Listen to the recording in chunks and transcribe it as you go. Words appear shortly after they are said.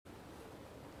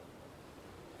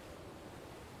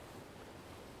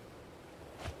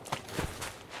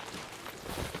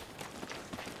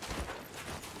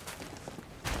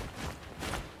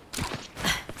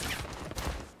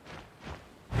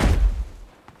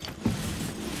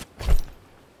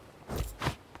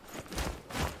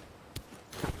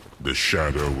The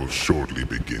shadow will shortly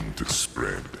begin to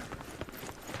spread.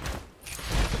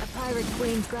 A pirate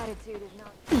queen's gratitude is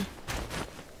not...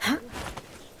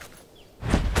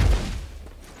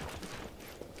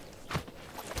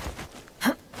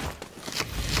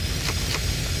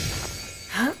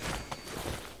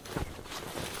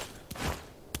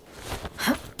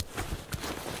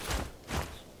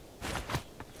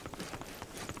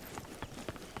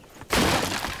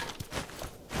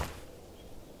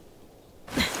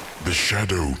 The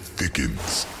shadow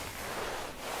thickens.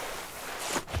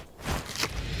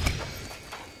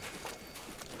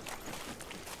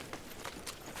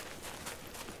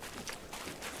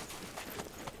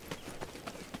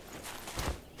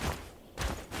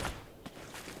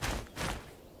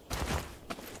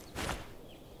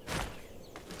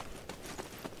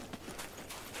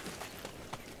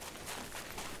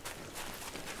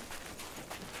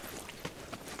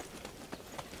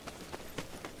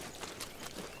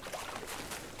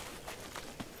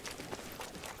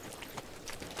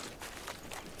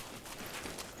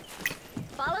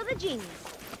 Follow the genius.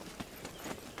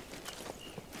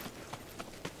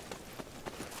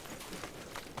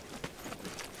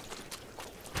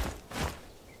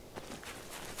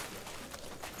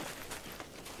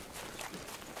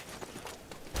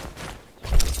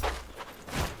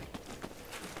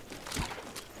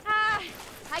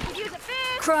 I could use a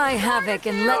fish. Cry havoc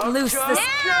and let loose the...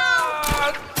 Now!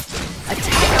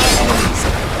 Attack our enemies,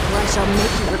 or I shall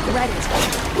make you regret it.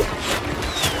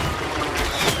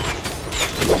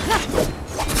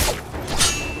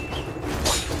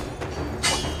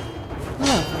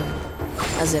 Lovely,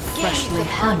 as if freshly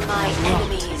hammered and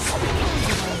wrought.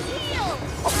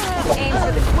 Aim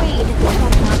for the queen,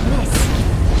 better not miss.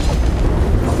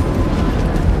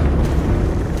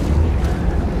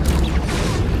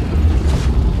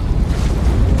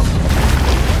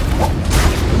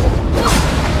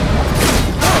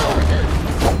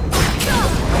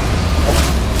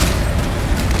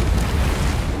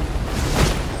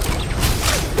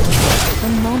 The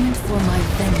moment for my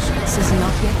vengeance is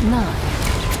not yet nigh.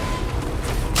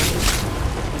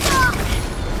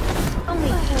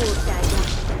 Only fools die young.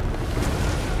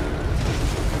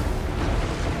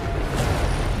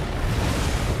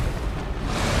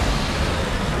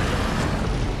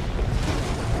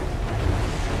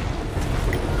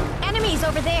 Enemies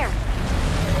over there.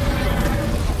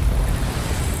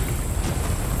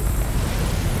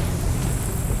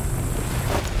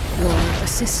 Your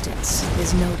assistance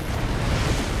is noted.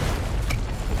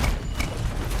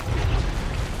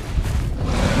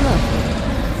 Lovely,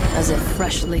 as if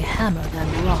freshly hammered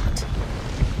and wrought.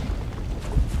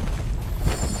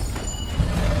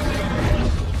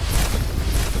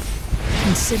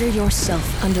 Consider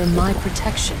yourself under my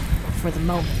protection for the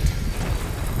moment.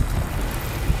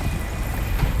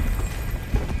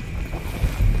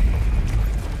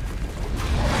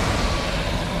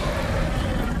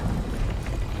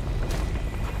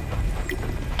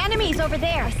 Enemies over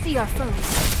there. I see our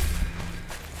foes.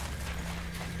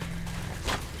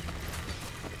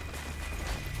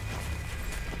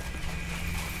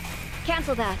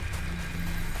 Cancel that.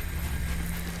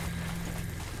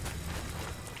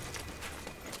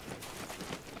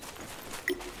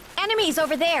 Enemies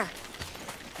over there.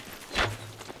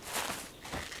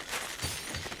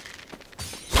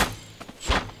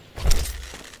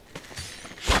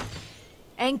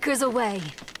 Anchors away.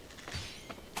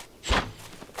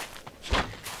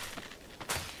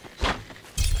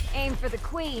 Aim for the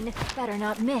queen, better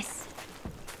not miss.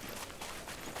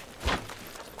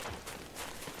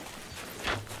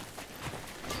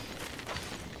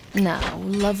 Now,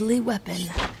 lovely weapon,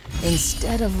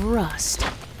 instead of rust,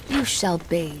 you shall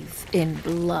bathe in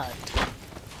blood.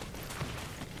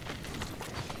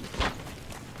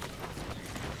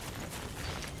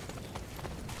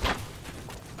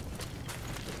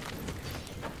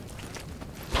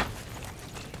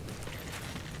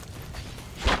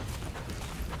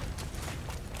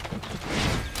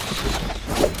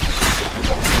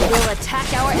 We'll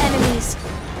attack our enemies.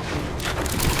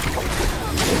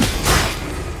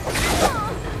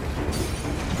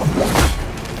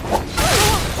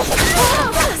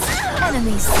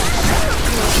 Enemies.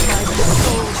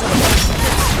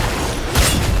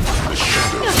 The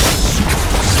shadow.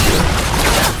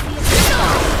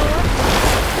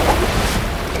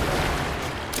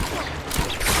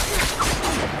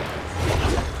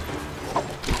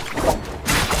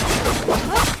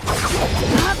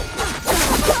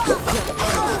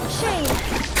 Shame.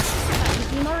 That would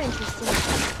be more interesting.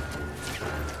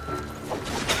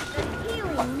 The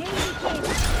healing may be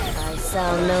capable. I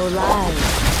sound no lies.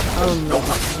 Only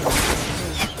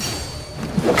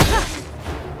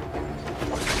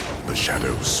the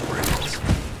shadow spreads.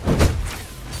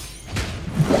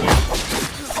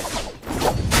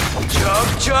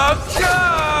 Chug, chug,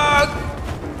 chug!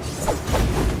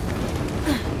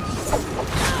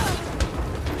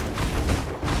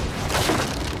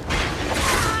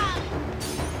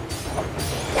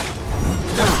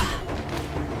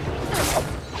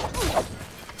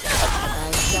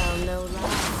 I tell no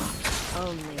lie,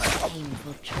 only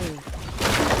painful truth.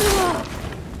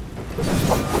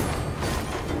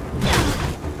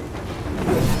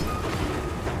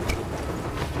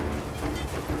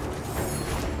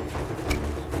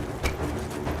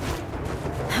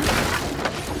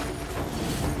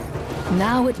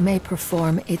 Now it may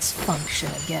perform its function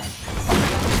again.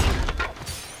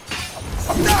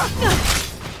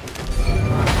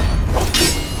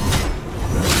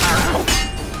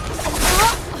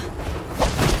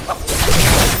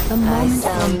 The moment I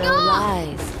tell no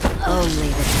lies, only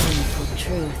the painful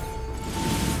truth.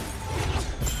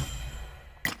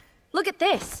 Look at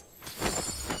this.